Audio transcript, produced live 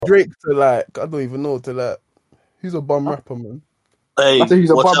Drake to like, I don't even know to like. Who's a bum rapper, man? Hey, I think he's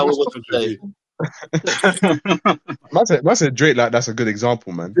a watch bum. out what you say. Man said Drake like that's a good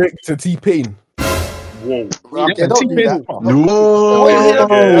example, man. Drake to T-Pain. Whoa. Okay, don't do that.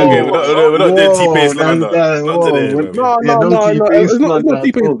 Okay, we're not doing T-Pain slander. Not today, man. No. It's not slander.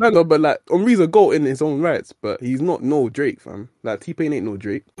 T-Pain slander, but like Henri's a GOAT in his own rights, but he's not no Drake, fam. Like T-Pain ain't no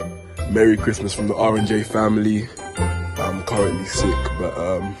Drake. Merry Christmas from the R&J family. I'm currently sick, but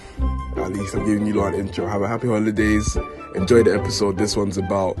at least I'm giving you lot an intro. Have a happy holidays. Enjoy the episode. This one's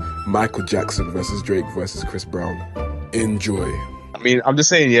about Michael Jackson versus Drake versus Chris Brown. Enjoy. I mean, I'm just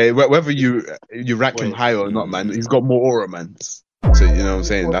saying, yeah, whether you rank him high or not, man, he's got more aura, man. So you know what I'm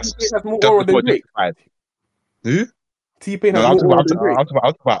saying? That's more aura than Drake. Who? T-Pain has more aura than Drake. I'll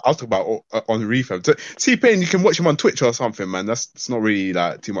talk about on Refab. So, T-Pain, you can watch him on Twitch or something, man. It's not really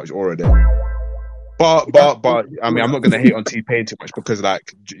like too much aura there. But I mean, I'm not gonna hate on T-Pain too much because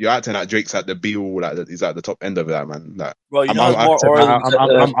like you're acting like Drake's at the be-all, like he's at the top end of that, man. Like, Bro, you know more aura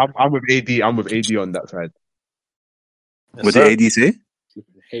than I'm with AD. I'm with AD on that side. What did AD say?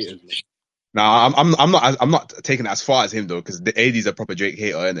 Haters. Nah, I'm not taking it as far as him though, because the AD's a proper Drake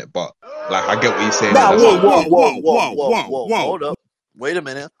hater, isn't it? But like, I get what he's saying. Nah, whoa, hold up. Wait a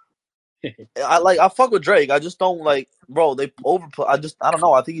minute. I fuck with Drake. I just don't like, bro. They overplay. I don't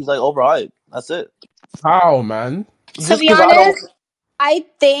know. I think he's like overhyped. That's it. How, man? To be honest, I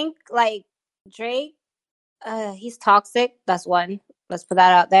think like Drake, he's toxic. That's one. Let's put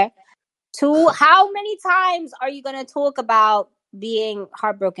that out there. Two, how many times are you gonna talk about being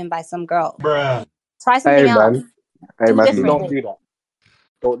heartbroken by some girl? Bruh. Try something else. Hey man, differently. don't do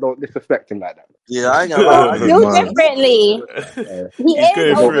that. Don't disrespect him like that. Yeah, I ain't gonna lie. Do differently. He He's is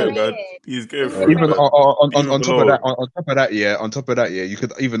going for it, overrated. man. He's going for it. Even man. on top of that, you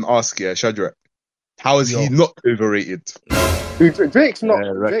could even ask, Shadrach, how is he not overrated? Dude, Drake's not.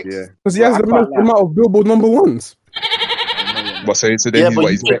 Because he has the most amount of Billboard number ones. But so then he's better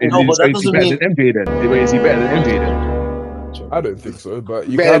than MJ then? Wait, is he better than MJ then? I don't think so, but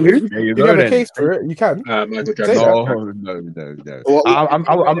you Better can. than You have a case for it. You can. Michael Say Jackson. No.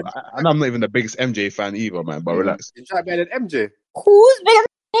 I'm not even the biggest MJ fan either, man. But relax. Is that better than MJ? Who's better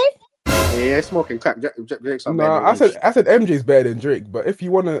than him? Yeah, smoking crack. Drake's not Nah, better than I said MJ's better than Drake, but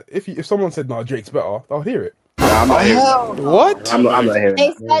if someone said no, Drake's better, I'll hear it. I'm not hearing What? I'm not hearing They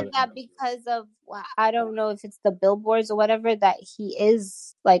that. said that because of, I don't know if it's the billboards or whatever, that he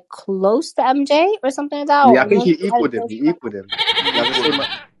is like close to MJ or something like that. Yeah, I think he equaled him.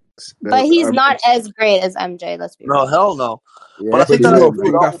 But he's not as great as MJ. Let's be No, real. hell no. Yeah, But I think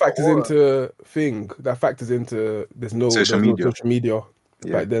that factors into there's no Social media.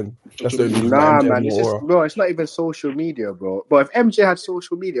 back then. That's the only reason Nah, MJ man, had more aura. bro, it's not even social media, bro. But if MJ had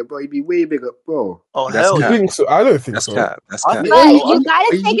social media, bro, he'd be way bigger, bro. Oh, That's hell You yeah. cap. think so? I don't think That's so. cap. That's I cap. think- But Are you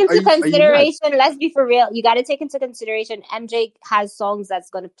gotta you- take are into you mad? consideration, let's be for real, you gotta take into consideration MJ has songs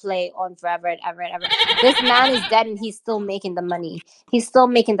that's gonna play on forever and ever and ever. This man is dead and he's still making the money. He's still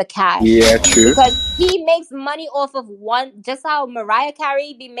making the cash. Yeah, true. Because he makes money off of one, just how Mariah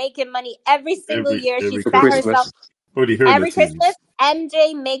Carey be making money every single year. She every set Christmas. herself Already heard every the things. Christmas.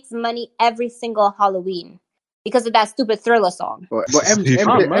 MJ makes money every single Halloween because of that stupid Thriller song. But MJ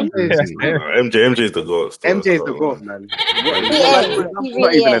MJ's the GOAT. MJ's the GOAT, man. He is. It's He not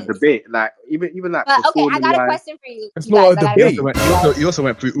really even a is. debate. Like even like But okay, before I the got a line. question for you. It's you not guys. a I got debate. You also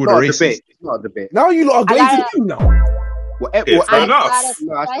went through all It's the not a races. debate. It's not a debate. Now you lot are I glazing gotta- him now. It's I enough. got a No, it's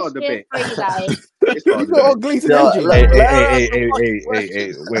not a question debate. for you guys. It's not a You lot are debate. glazing Yeah, MJ. Hey,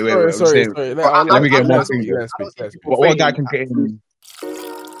 wait. Sorry. Let me get one thing. Let's speak. What guy can get in?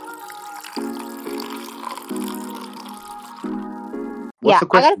 Yeah, the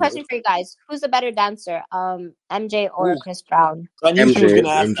I got a question, question for you guys. Who's a better dancer, MJ or Chris Brown? I knew she was MJ. gonna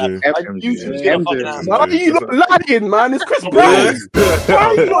ask that. I knew she was gonna fucking ask Nah, that. you lot lying, man. It's Chris Brown.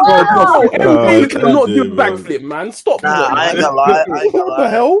 Wow. MJ cannot do a backflip, man. Stop. Nah, I ain't gonna lie. What the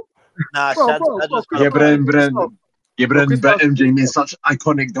hell? Nah, Bro, Shad just Yeah, but Chris MJ made such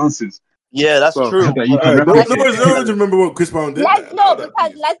iconic dances. Yeah, that's Bro, true. That you can No replicate. one's remember what Chris Brown did.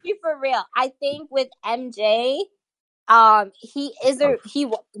 Because let's be for real. I think with MJ, he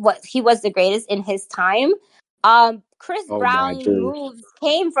was the greatest in his time. Chris Oh my Brown days. moves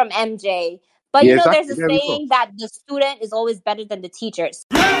came from MJ, but Yeah, there's a there we go. saying that the student is always better than the teacher.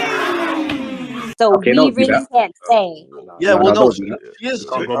 So Okay, we don't do really that. can't say. Yeah, No, well, no, don't she do is.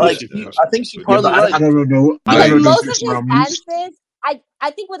 Okay. Like, I think she's partly But I right. don't know. Because most of Chris his Brown moves. dances, I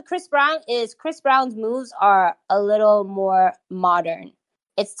think with Chris Brown's moves are a little more modern.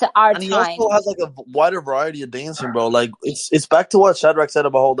 It's to our And he time. also has like a wider variety of dancing, bro. Like it's back to what Shadrach said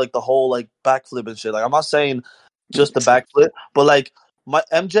about the whole like backflip and shit. Like I'm not saying just the backflip, but like my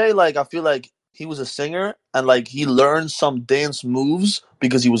MJ, like I feel like he was a singer and like he learned some dance moves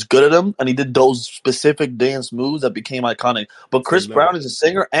because he was good at them and he did those specific dance moves that became iconic. But Chris Brown is a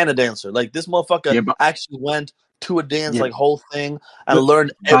singer and a dancer. Like this motherfucker actually went to a dance like whole thing and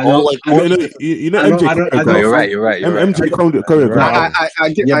learned all like all these MJ. You're right. MJ choreographed.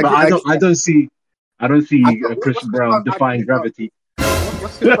 I don't see Chris Brown defying gravity.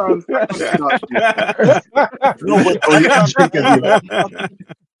 What's Chris Brown's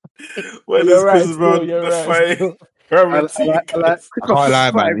When is Chris Brown defying gravity? I can't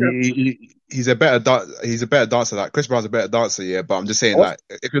lie, man. He's a better dancer. Like Chris Brown's a better dancer, yeah. But I'm just saying, like,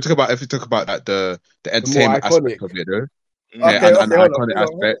 if you talk about like the entertainment aspect of it, though, and the iconic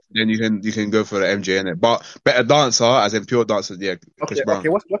aspect, then you can go for the MJ in it. But better dancer, as in pure dancer, yeah. Chris Brown. Okay,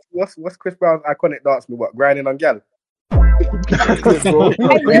 what's Chris Brown's iconic dance move? What, grinding on gal? That's what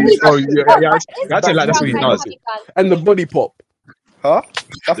he does. And the body pop. Huh?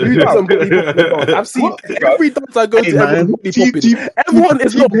 I've seen every dance I go to, everyone body popping. Everyone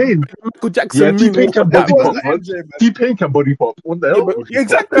is not Michael Jackson. T-Pain can body pop. T-Pain can body pop. What the hell?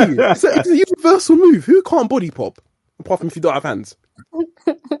 Exactly. It's a universal move. Who can't body pop? Apart from if you don't have hands.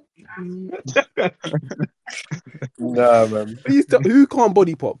 Nah, man. Please who can't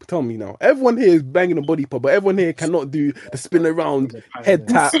body pop? Tell me now. Everyone here is banging a body pop, but everyone here cannot do the spin around, head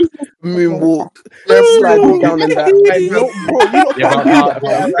tap, moonwalk, sliding down and that.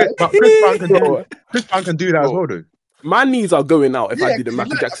 But Chris Brown can do that as well, though. My knees are going out if I do the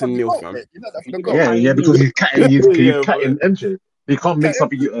Michael Jackson kneel, fam. Yeah, because he's cutting MJ. He can't make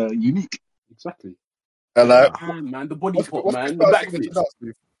something unique. Exactly. Hello, man. The body pop, man. The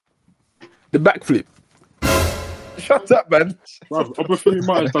backflip. The backflip. Shut up, man. Bro, Obafemi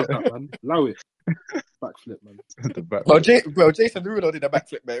Martin does that, man. Allow it. Backflip, man. Jason Derulo did a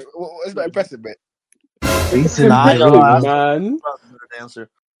backflip, man. It's not impressive, mate. Jason Derulo, man.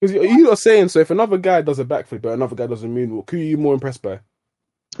 Because you're saying, so if another guy does a backflip but another guy does a moonwalk, who are you more impressed by?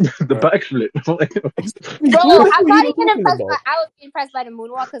 The backflip. Bro, I'm not even impressed by. I would be impressed by the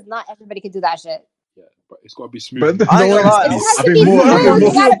moonwalk because not everybody can do that shit. Yeah, but it's got to be smooth. But I ain't gonna lie. You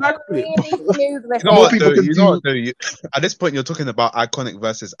know what, though? At this point, you're talking about iconic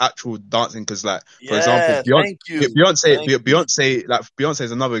versus actual dancing. Because, like, for example, Beyonce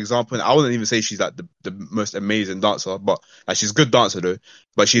is another example. And I wouldn't even say she's like the most amazing dancer, but like she's a good dancer though.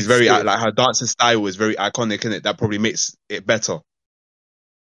 But she's very like her dancing style is very iconic, in it. That probably makes it better.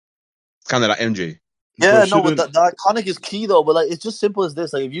 Kind of like MJ. Yeah, no, but the iconic is key though. But like, it's just simple as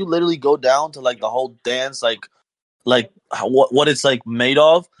this. Like, if you literally go down to like the whole dance, like what it's like made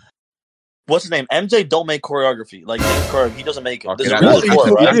of. What's his name? MJ don't make choreography. Like he doesn't make it. Okay, There's a reason for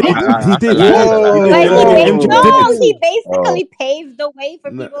it, right? He basically paved the way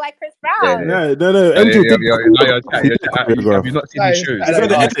for people like Chris Brown. No. MJ have you not seen his shows?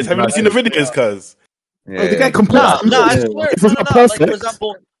 Have you not seen the videos, cuz? The guy composed. No, I swear.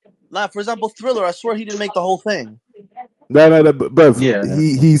 Like, for example, Thriller, I swear he didn't make the whole thing. No, bruv. Yeah.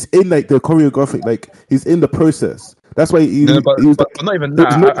 He's in like the choreographic, like he's in the process. That's why he was not even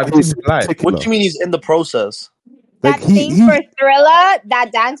that. What do you mean he's in the process? That scene for Thriller,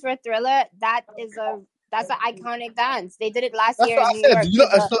 that dance for Thriller, that's an iconic dance. They did it last year in New York.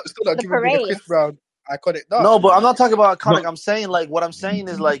 Still not giving me the Chris Brown iconic dance. No, but I'm not talking about iconic. I'm saying like what I'm saying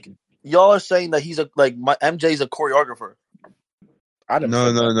is like y'all are saying that he's MJ's a choreographer.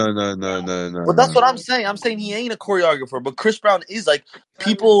 No. But that's what I'm saying. I'm saying he ain't a choreographer, but Chris Brown is. Like,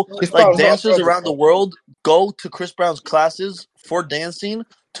 people, like dancers around the world go to Chris Brown's classes for dancing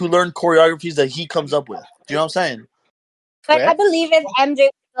to learn choreographies that he comes up with. Do you know what I'm saying? But I believe if MJ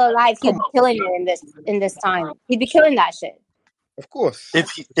was still alive, he'd be killing it in this time. He'd be killing that shit. Of course.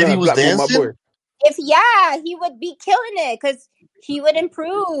 If he was dancing? He would be killing it because he would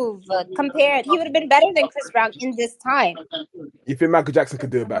improve compared. He would have been better than Chris Brown in this time. You think Michael Jackson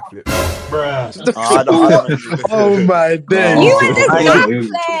could do a backflip? Bruh. I don't oh my days. You in this backflip.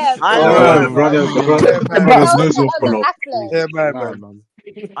 Yeah, man.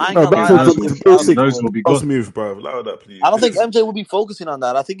 I don't think MJ would be focusing on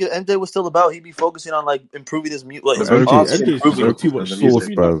that. I think if MJ was still about, he'd be focusing on like improving his music.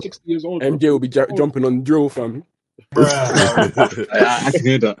 MJ will be jumping on drill, fam. I can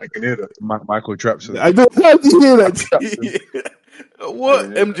hear that. Michael Jackson. I don't have to hear that. What?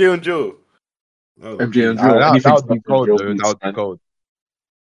 MJ and Joe. MJ and Joe. That would be cold, though. That would be cold.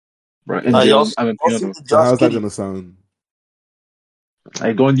 Right. How's that gonna sound?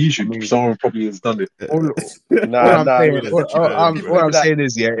 I go on YouTube. Someone probably has done it. All Nah, I'm saying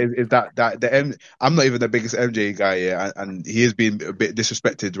is that I'm not even the biggest MJ guy, and he is being a bit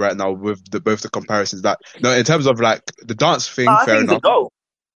disrespected right now with both the comparisons. That no, in terms of like the dance thing, I fair think he's a enough. GOAT.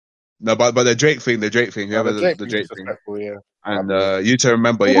 No, but the Drake thing, whoever the Drake thing, yeah. and you to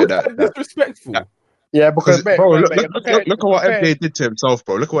remember, that disrespectful. Yeah, because bro, remember, look at what MJ did to himself,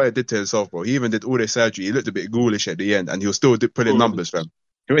 bro. Look at what he did to himself, bro. He even did all this surgery. He looked a bit ghoulish at the end, and he was still pulling numbers, fam.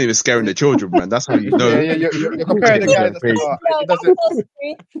 He wasn't even scaring the children, man. That's how you know. You're comparing the guy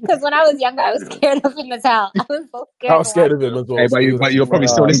because when I was younger, I was scared of him as hell. I was so scared. I was scared of him as well. Hey, but you're probably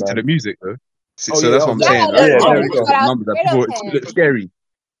still listening to the music, though. So that's what I'm saying. Numbers that look scary.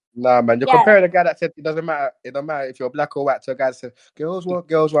 Nah, man, you're comparing a guy that said it doesn't matter. It don't matter if you're black or white to a guy that said girls want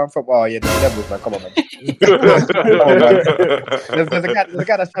girls where I'm from. Oh yeah, there's levels, man. Come on, man. There's a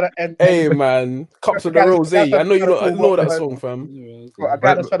guy that's trying to end. Hey, man, cups of the rose. I know you know that song, fam. A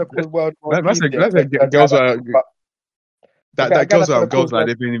guy that's trying to call world. That's a girls are that girls are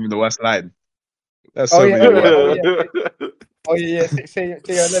living even the worst line. That's so many. Oh yeah. Say you're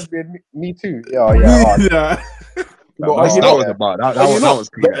a lesbian. Me too. Yeah. That was a bar. That was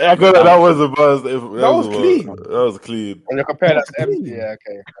clean. That was a buzz. That was clean. That was clean. And you're comparing that to MJ. Yeah,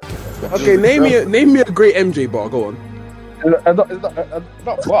 okay. Name me a great MJ bar. Go on.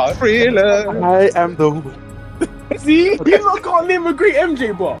 Not what? Thriller. I am the. See, you lot can't name a great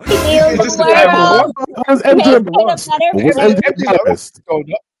MJ bar. Was MJ embarrassed?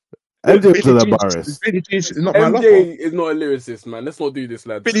 MJ was embarrassed. Billie Jean is not my lover. MJ is not a lyricist, man. Let's not do this,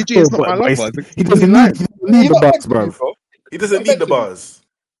 lad. Billie Jean is not my lover. He doesn't need the bars, bro. He doesn't need the bars.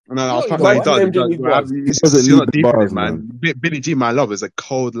 No, I can't say he does. You're not deep in it, man. Billie Jean, my love, is a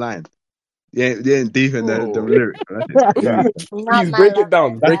cold line. Yeah, deep in the lyrics. Please break it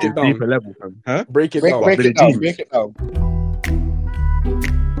down. Break it down. Deeper level, huh? Break it down. Break it down. Break it down.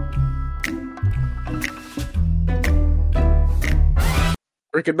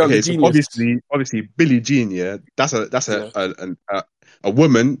 Okay, so obviously, Billie Jean, that's a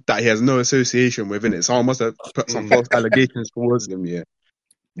woman that he has no association with, innit? Someone must have put some false allegations towards him,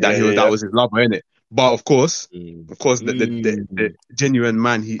 that was his lover, innit? But of course, the genuine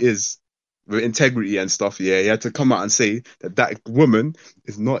man he is, with integrity and stuff, he had to come out and say that woman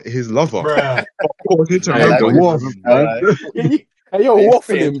is not his lover. Of course, Hey, you're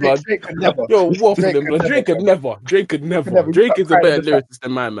waffling, blood. You're waffling, blood. Drake could never. Drake is a better lyricist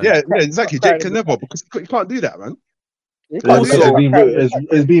than my man. Yeah, exactly. Drake could never, because he can't do that, man.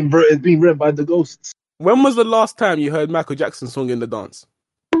 It's being written by the ghosts. When was the last time you heard Michael Jackson's song in the dance?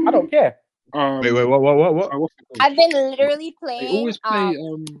 I don't care. Wait, what? I've been literally playing. They always play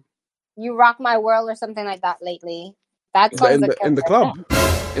 "You Rock My World" or something like that lately. That song's in the club.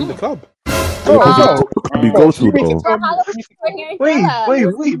 In the club.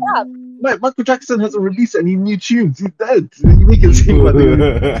 Wait. Michael Jackson hasn't released any new tunes. He's dead. You can see what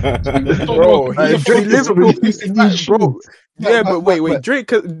bro. He lives releasing new tunes. Yeah, but wait.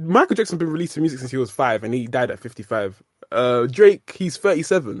 Michael Jackson's been releasing music since he was 5, and he died at 55. Drake, he's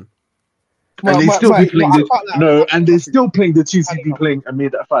 37. And they still be playing and they're still playing the tunes he's been playing and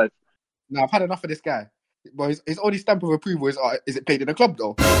made at 5. No, I've had enough of this guy. But his only stamp of approval is it played in a club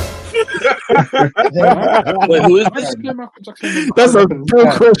though? Wait, who is this? That's a good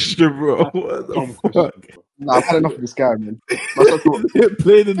question, bro. What the fuck? No, I've had enough of this guy, man. It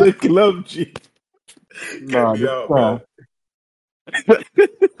played in the club, G.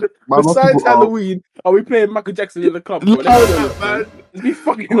 Besides Halloween, are we playing Michael Jackson in the club? No, man. Let's be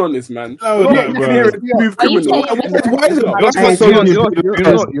fucking honest, man. No, Smooth criminal.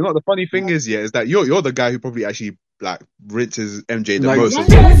 You know the funny thing is that you're the guy who probably actually like rinses MJ the most. I'm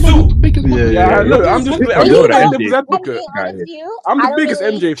just playing devil's advocate. I'm the biggest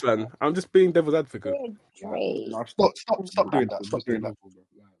MJ fan. I'm just being devil's advocate. No, stop doing that. Stop doing that.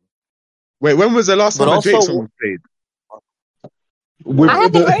 Wait, when was the last time a Drake song was played? I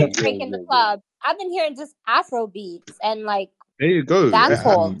haven't heard Drake in the club. I've been hearing just Afro beats and like. There you go.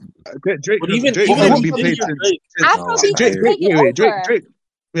 Dancehall. Drake ain't been played since.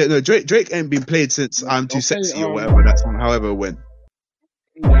 Drake ain't been played since "I'm Too Sexy" or whatever that song, however it went.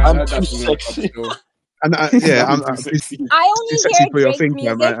 I'm too sexy. And I'm I only hear Drake's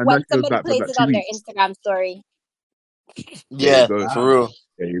music when somebody plays it on their Instagram story. Yeah, for real.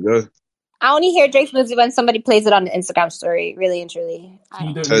 There you go. I only hear Drake's music when somebody plays it on the Instagram story, really and truly.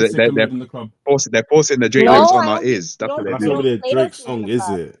 So they're forcing the Drake lyrics on our ears. That's what they're doing. That's not really a Drake song, is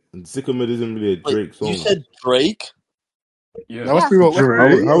it? Sycamore isn't really a Drake song. You said Drake? Yeah. Now, let's be real.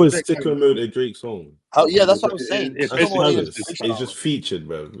 How is Sicko Mode a Drake song? Yeah, that's what I'm saying. It's just featured,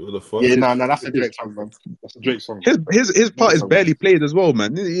 bro. What the fuck? Yeah, no, that's a Drake song, bro. That's a Drake song. His part is barely played as well,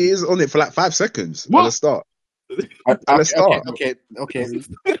 man. He is on it for like 5 seconds at the start. Okay. Tell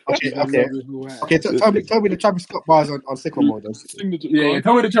me the Travis Scott bars on Sicko Mode. Yeah,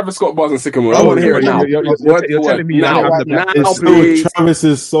 tell me the Travis Scott bars on Sicko Mode. I want to hear it now. You're telling me now, it's still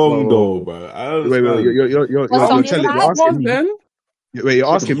Travis's song, though, bro. I don't you're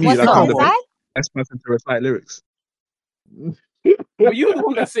asking me like I'm the best person to recite lyrics. Well, you're the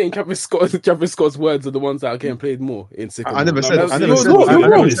one that's saying Travis Scott's words are the ones that are getting played more in Sicko Mode. I never said that.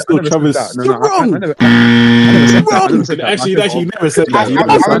 Actually, you never said that.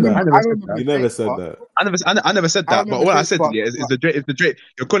 You never said that. I never said that. But what I said is the Drake.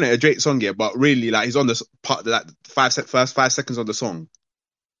 You're calling it a Drake song, yeah. But really, like he's on the part that first 5 seconds of the song.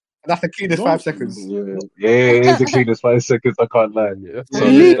 That's the cleanest 5 seconds. Yeah, it is the cleanest 5 seconds. I can't lie.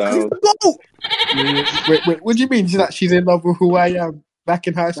 Wait, what do you mean? She's in love with who I am? Back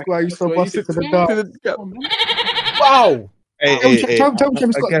in high school, I used to bust it to the dark. Wow. Tell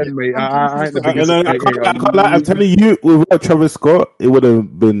Travis Scott. I'm telling you, without Travis Scott, it would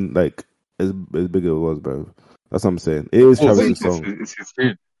have been like as big as it was, bro. That's what I'm saying. It is Travis' song. It's his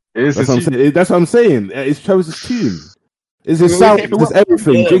tune. That's what I'm saying. It's Travis' tune. It's his sound. It's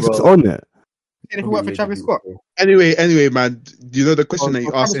everything. Drake's on it. If it worked for Travis Scott. Anyway, man. You know the question that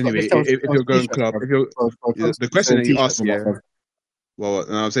you asked anyway. If you're going club, the question that you asked, yeah. Well,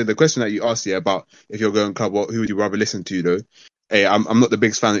 I'm saying the question that you asked, yeah, about if you're going club, who would you rather listen to, though? Hey, I'm not the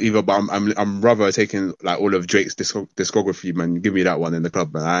biggest fan either, but I'm rather taking like all of Drake's discography, man. Give me that one in the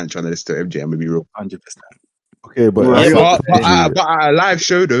club, man. I ain't trying to listen to MJ. I'm gonna be real. 100%. Okay, but at a live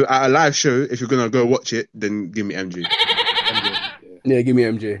show, though, if you're gonna go watch it, then give me MJ. Yeah, give me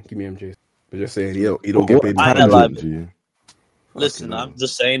MJ. But just saying, you don't get paid. Listen, I'm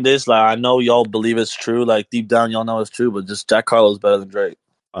just saying this. Like, I know y'all believe it's true. Like, deep down, y'all know it's true. But just Jack Harlow's better than Drake.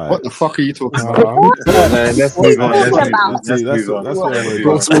 What the fuck are you talking about? Let's move on. That's what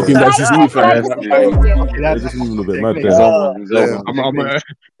I'm smoking. That's his new fan. Just moving a bit mad there.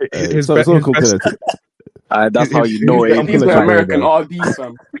 That's how you know it. He's an American RD,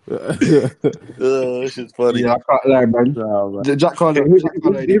 fam. This shit's funny. Yeah, I can't lie, man. Jack Harlow.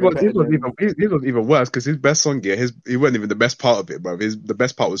 He was even worse because his best song, yeah, he wasn't even the best part of it, bro. The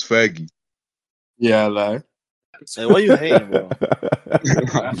best part was Fergie. Yeah, like. Hey, why you hating, bro?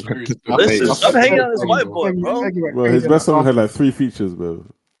 Listen, stop hanging on this white boy, bro. Bro, his best song had like 3 features, bro.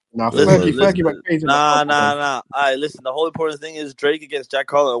 Fergie went crazy. Nah. All right, listen. The whole important thing is Drake against Jack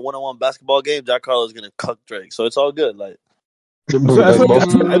Harlow, a 1-on-1 basketball game. Jack Harlow is gonna cuck Drake, so it's all good. Like, isn't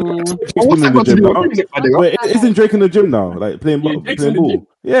Drake in the gym now? Like playing ball?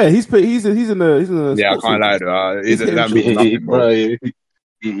 Yeah, he's in the. Yeah, I can't lie to bro.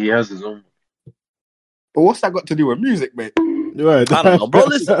 He has his own. But what's that got to do with music, mate? Right. I don't know, bro.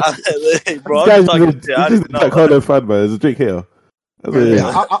 Listen, bro. This guy's a Jack Harlow fan, man. It's a Drake here. I'll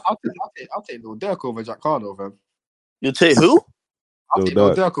take Lil Durk over Jack Harlow, fam. You take who? I'll take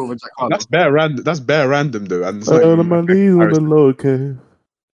Lil Durk over Jack Harlow. That's bare random, though. And he's on the low, okay.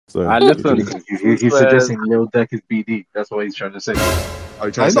 Listen, he's suggesting Lil Durk is BD. That's what he's trying to say.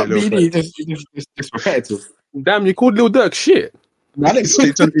 Not BD, just repetitive. Damn, you called Lil Durk shit. He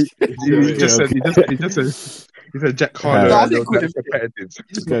said Jack Harlow. Repetitive.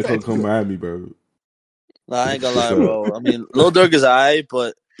 This guy can't come Miami, bro. Nah, I ain't gonna lie, bro. I mean, Lil Durk is alright,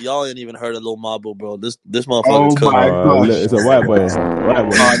 but y'all ain't even heard of Lil Mabo, bro. This motherfucker's cooking. My gosh. It's a white boy. This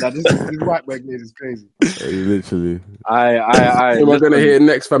white boy is crazy. Literally. We're gonna hear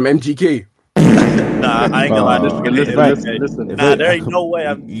next from MGK. Nah, I ain't gonna lie. Listen. Nah, there ain't no way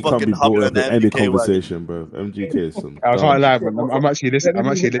I'm fucking hopping on that any conversation, bro. MGK is some. I can't lie, man. I'm actually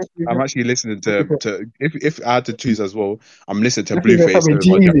listening to. If I had to choose as well, I'm listening to Blueface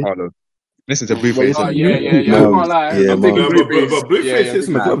over Jack Harlow. Listen to Blueface. I can't lie. I'm thinking Blueface. Blueface hits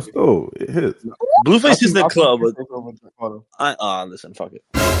in the club still. It hits. Blueface is in the club, but listen, fuck it.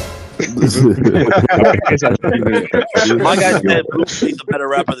 My guy said Blueface is a better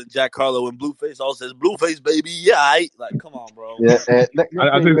rapper than Jack Harlow, and Blueface also says Blueface, baby. Yeah, like come on, bro. Yeah,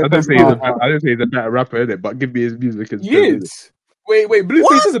 I didn't say he's a better rapper, innit? But give me his music. Yes. Wait,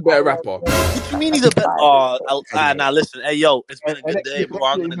 Blueface is a better rapper. What you mean he's a better? Nah, listen. Hey, yo, it's been a good day, bro.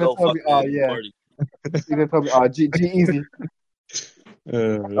 I'm gonna go fuck the party. You're gonna tell me, G-Eazy.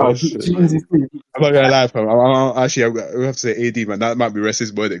 I'm not gonna lie, fam. I have to say AD, man. That might be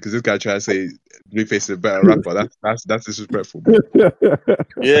racist worded because this guy trying to say Blueface is a better rapper. That's disrespectful.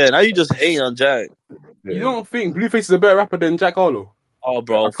 Yeah, now you just hate on Jack. You don't think Blueface is a better rapper than Jack Harlow? Oh,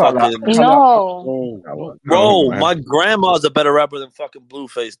 bro, I can't lie. fucking No. bro. My grandma's a better rapper than fucking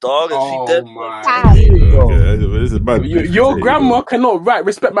Blueface, dog, and she dead. Stop. This is bad. Your grandma cannot write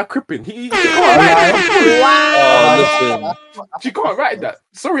 "Respect My Crippin." He can't write Oh, listen. She can't write that.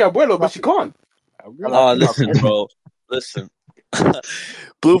 Sorry, abuelo, but she can't. Oh, listen, bro. Listen.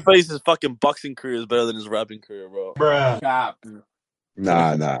 Blueface's fucking boxing career is better than his rapping career, bro. Cap.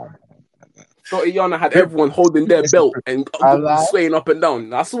 Nah. Yana had everyone holding their belt and swaying up and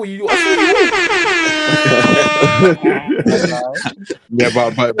down. I saw you. Yeah,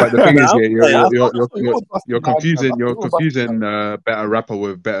 but the thing is, you're confusing better rapper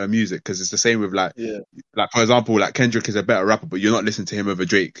with better music, because it's the same with like for example, like Kendrick is a better rapper, but you're not listening to him over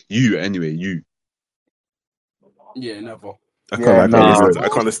Drake. You. Yeah, never. I can't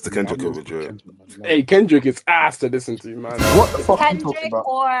listen to Kendrick over Drake. Hey, Kendrick is ass to listen to, man. What the fuck are you talking Kendrick about?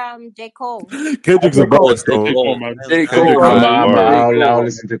 or J. Cole? Kendrick's a boss, though. J. Cole. I'll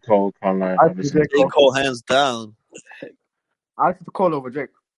listen to Cole. J. Cole hands down. I listen to Cole over Drake.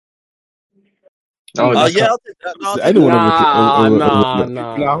 Yeah, I'll take that. No, I'll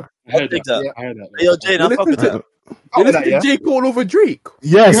take that. Hey, yo, Jane, I fuck with that. You listen to J. Cole over Drake?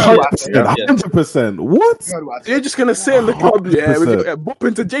 Yes, 100%. What? You're just gonna sit in the club, bump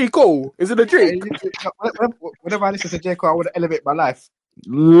into J. Cole. Is it a Drake? Whenever I listen to J. Cole, I want to elevate my life.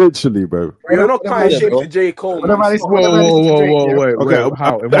 Literally, bro. You're not kind of shaped to J. Cole. Whoa, wait. Okay, I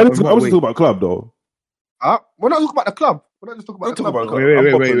was talking about club, though. We're not talking about the club. We're not just talking about the club.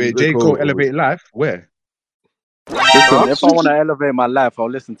 Wait. J. Cole elevate life? Where? Listen, if I want to elevate my life, I'll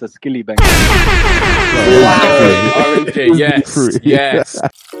listen to Skilly Bang. RNJ, yes.